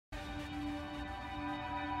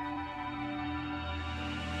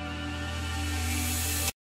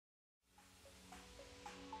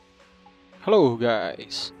Hello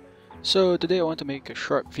guys! So today I want to make a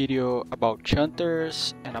short video about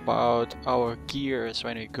Chanters and about our gears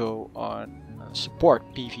when we go on support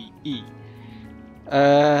PVE.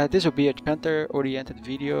 This will be a Chanter oriented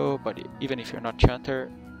video, but even if you're not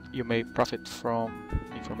Chanter, you may profit from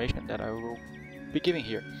information that I will be giving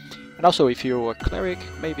here. And also if you're a cleric,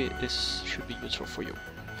 maybe this should be useful for you.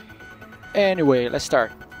 Anyway, let's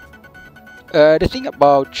start. The thing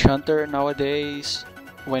about Chanter nowadays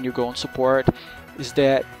when you go on support is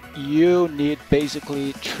that you need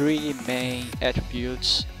basically three main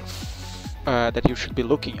attributes that you should be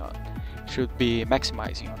looking on, should be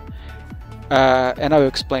maximizing on, and I will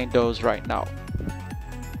explain those right now.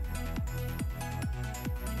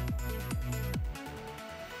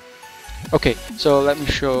 Okay, so let me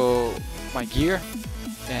show my gear.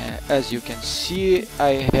 As you can see,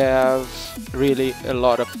 I have really a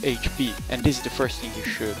lot of HP, and this is the first thing you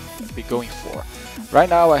should be going for. Right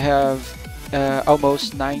now I have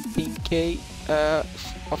almost 19k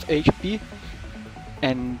of HP,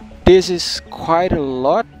 and this is quite a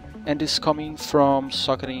lot, and this is coming from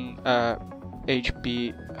socketing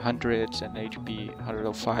HP 100s and HP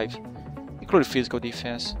 105, including physical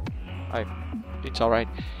defense. It's alright.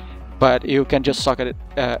 But you can just socket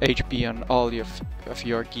HP on all of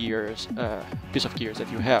your gears, piece of gears that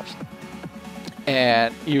you have,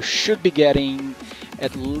 and you should be getting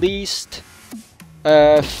at least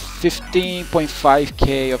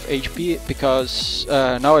 15.5k of HP, because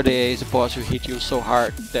nowadays the boss will hit you so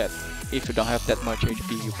hard that if you don't have that much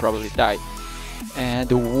HP, you probably die. And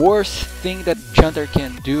the worst thing that Chanter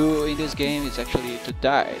can do in this game is actually to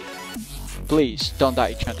die. Please don't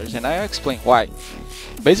die, Chanters, and I'll explain why.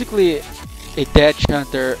 Basically, a dead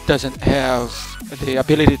Chanter doesn't have the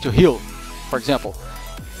ability to heal, for example.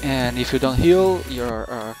 And if you don't heal, your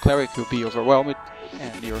cleric will be overwhelmed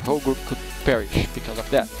and your whole group could perish because of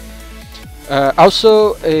that.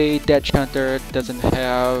 Also, a dead Chanter doesn't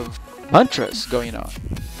have mantras going on.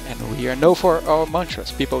 And we are known for our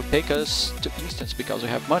mantras. People take us to instance because we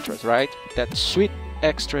have mantras, right? That sweet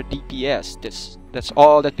extra DPS, that's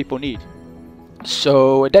all that people need.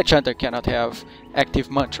 So a dead Chanter cannot have active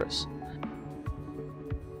mantras.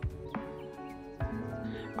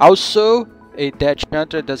 Also, a dead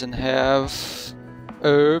Chanter doesn't have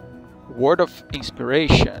a word of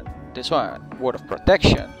inspiration, this one, word of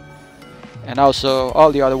protection, and also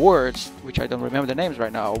all the other words, which I don't remember the names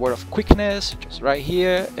right now. Word of quickness, which is right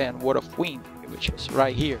here, and word of wind, which is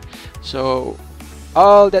right here. So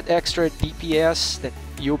all that extra DPS that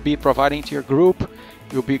you'll be providing to your group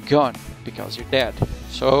will be gone because you're dead.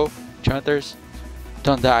 So Chanters,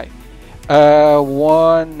 don't die.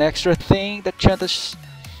 One extra thing that Chanters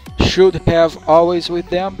should have always with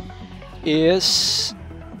them is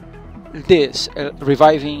this,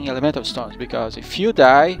 reviving elemental stones, because if you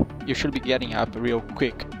die, you should be getting up real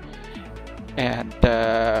quick. And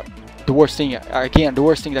the worst thing, again, the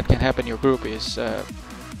worst thing that can happen in your group is a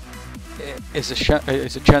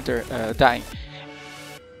Chanter dying.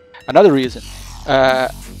 Another reason,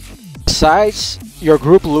 besides your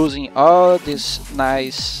group losing all this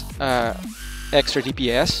nice extra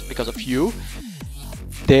DPS because of you,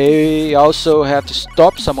 they also have to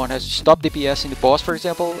stop, someone has to stop DPS in the boss, for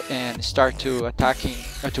example, and start to attacking,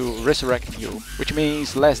 to resurrecting you, which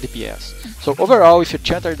means less DPS. So overall, if your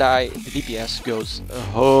Chanter die, the DPS goes a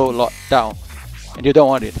whole lot down, and you don't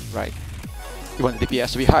want it, right? You want the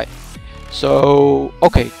DPS to be high. So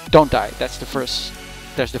okay, don't die. That's the first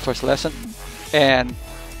lesson. And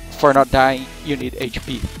for not dying, you need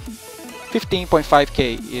HP.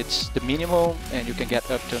 15.5k, it's the minimum, and you can get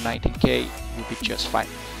up to 19k, you'll be just fine.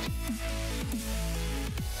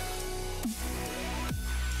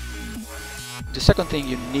 The second thing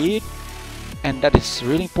you need, and that is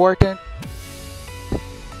really important,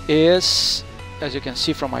 is, as you can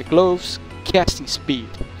see from my gloves, casting speed.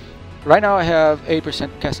 Right now I have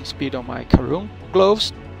 8% casting speed on my Karun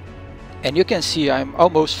gloves, and you can see I'm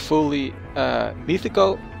almost fully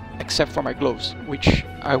mythical, except for my gloves, which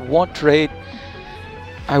I won't trade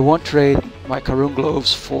my Karun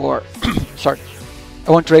gloves for sorry,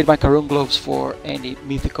 I won't trade my Karun gloves for any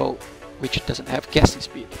mythical which doesn't have casting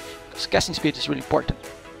speed, because casting speed is really important.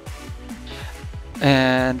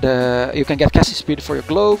 And you can get casting speed for your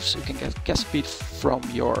gloves, you can get casting speed from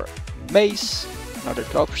your mace, another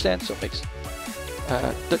 12%, so it makes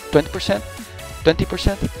 20%,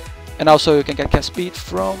 and also you can get casting speed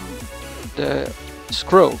from the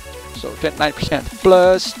scroll, so 29%,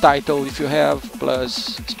 plus title if you have,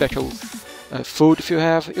 plus special food if you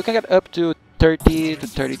have. You can get up to 30 to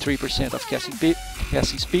 33% of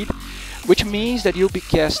casting speed, which means that you'll be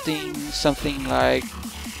casting something like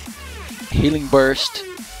Healing Burst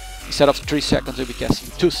instead of 3 seconds you'll be casting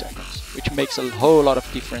 2 seconds, which makes a whole lot of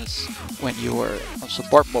difference when you are on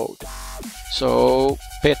support mode. So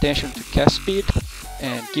pay attention to cast speed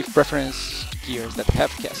and give preference to gears that have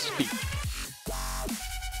cast speed.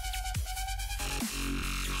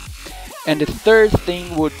 And the third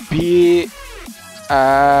thing would be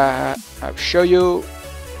I'll show you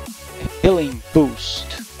a healing boost.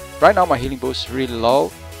 Right now my healing boost is really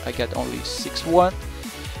low. I get only 6-1,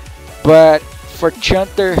 but for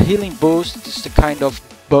Chanter, healing boost is the kind of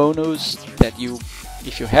bonus that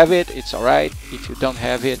if you have it, it's alright. If you don't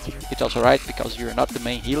have it, it's also alright, because you're not the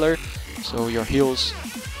main healer, so your heals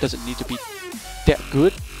doesn't need to be that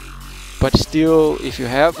good. But still, if you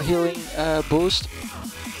have healing boost,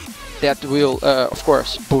 that will of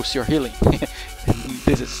course boost your healing.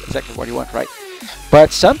 This is exactly what you want, right?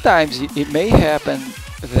 But sometimes it may happen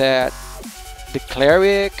that the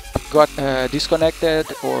cleric got disconnected,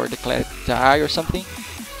 or the cleric died or something,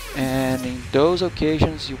 and in those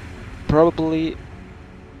occasions you probably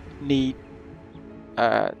need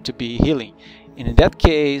to be healing. And in that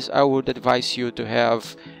case, I would advise you to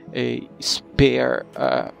have a spare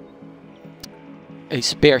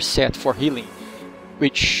set for healing,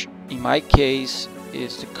 which in my case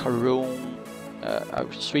is the Karun. I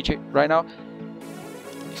will switch it right now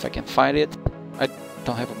if I can find it. I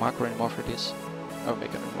don't have a macro anymore for this. I'll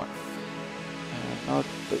make a new one. Not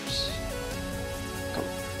oops. Cool.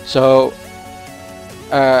 So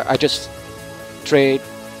I just trade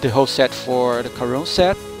the whole set for the Karun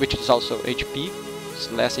set, which is also HP.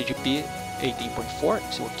 It's less HP, 18.4.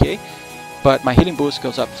 It's okay, but my healing boost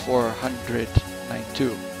goes up for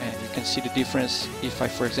 192, and you can see the difference if I,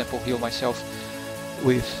 for example, heal myself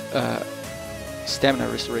with stamina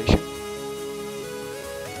restoration.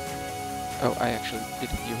 Oh, I actually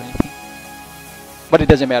didn't heal anything, but it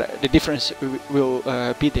doesn't matter. The difference will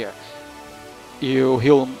be there. You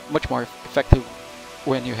heal much more effective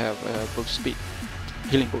when you have boost speed,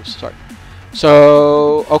 healing boost. Sorry.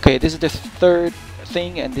 So okay, this is the third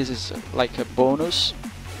thing, and this is like a bonus.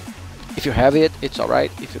 If you have it, it's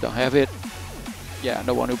alright. If you don't have it, yeah,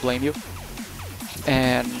 no one will blame you.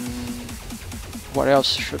 And what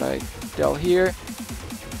else should I tell here?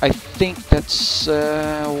 I think that's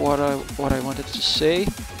what I wanted to say.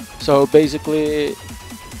 So basically,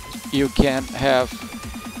 you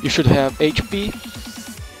should have HP,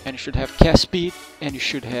 and you should have cast speed, and you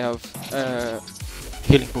should have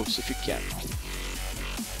healing boost if you can.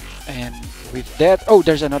 And with that, oh,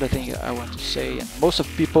 there's another thing I want to say, and most of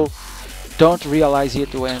people don't realize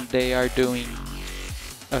it when they are doing.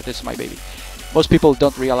 This is my baby. Most people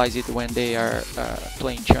don't realize it when they are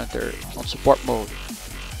playing Chanter on support mode.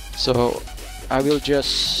 So I will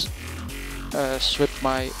just swap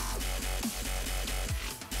my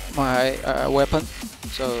weapon.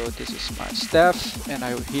 So this is my staff, and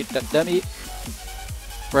I will hit that dummy.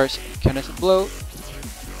 First kinetic blow,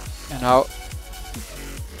 and now,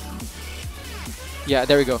 yeah,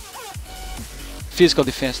 there we go. Physical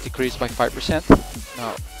defense decreased by 5%.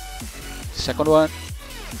 Now, second one.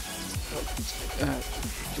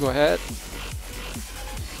 Go ahead.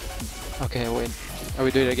 Okay, wait. I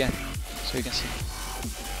will do it again so you can see.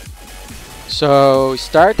 So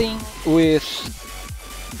starting with,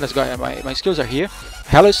 let's go ahead. My skills are here.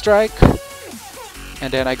 Hello Strike,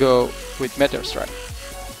 and then I go with Meteor Strike.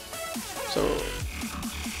 So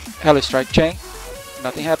Hello Strike chain.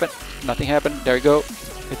 Nothing happened. Nothing happened. There you go.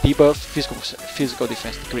 A debuff. Physical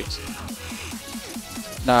defense decrease.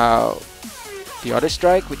 Now the other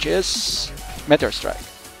strike, which is Meteor Strike.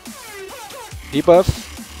 Debuff,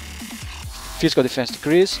 physical defense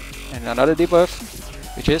decrease, and another debuff,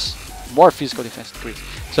 which is more physical defense decrease.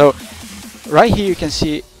 So right here you can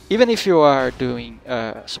see, even if you are doing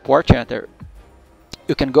support Chanter,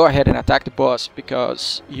 you can go ahead and attack the boss,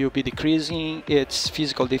 because you'll be decreasing its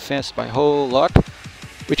physical defense by a whole lot,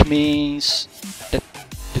 which means that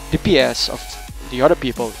the DPS of the other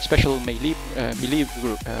people, especially melee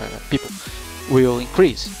group people, will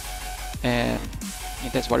increase, and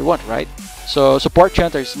that's what we want, right? So support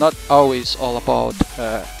Chanter is not always all about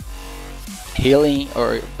healing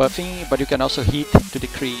or buffing, but you can also hit the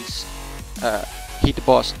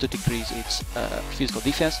boss to decrease its physical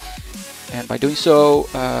defense, and by doing so,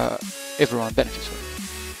 everyone benefits from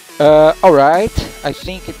it. Alright, I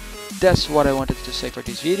think that's what I wanted to say for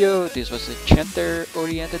this video. This was a Chanter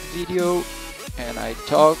oriented video, and I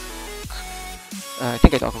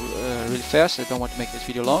think I talk really fast. I don't want to make this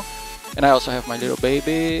video long. And I also have my little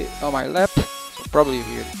baby on my lap, so probably you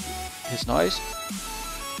hear his noise.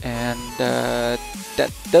 And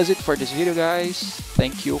that does it for this video, guys.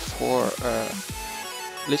 Thank you for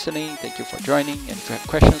listening, thank you for joining, and if you have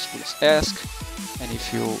questions, please ask. And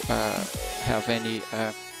if you have any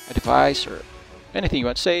advice or anything you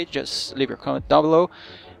want to say, just leave your comment down below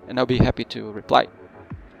and I'll be happy to reply.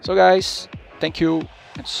 So guys, thank you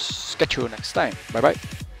and catch you next time. Bye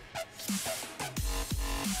bye.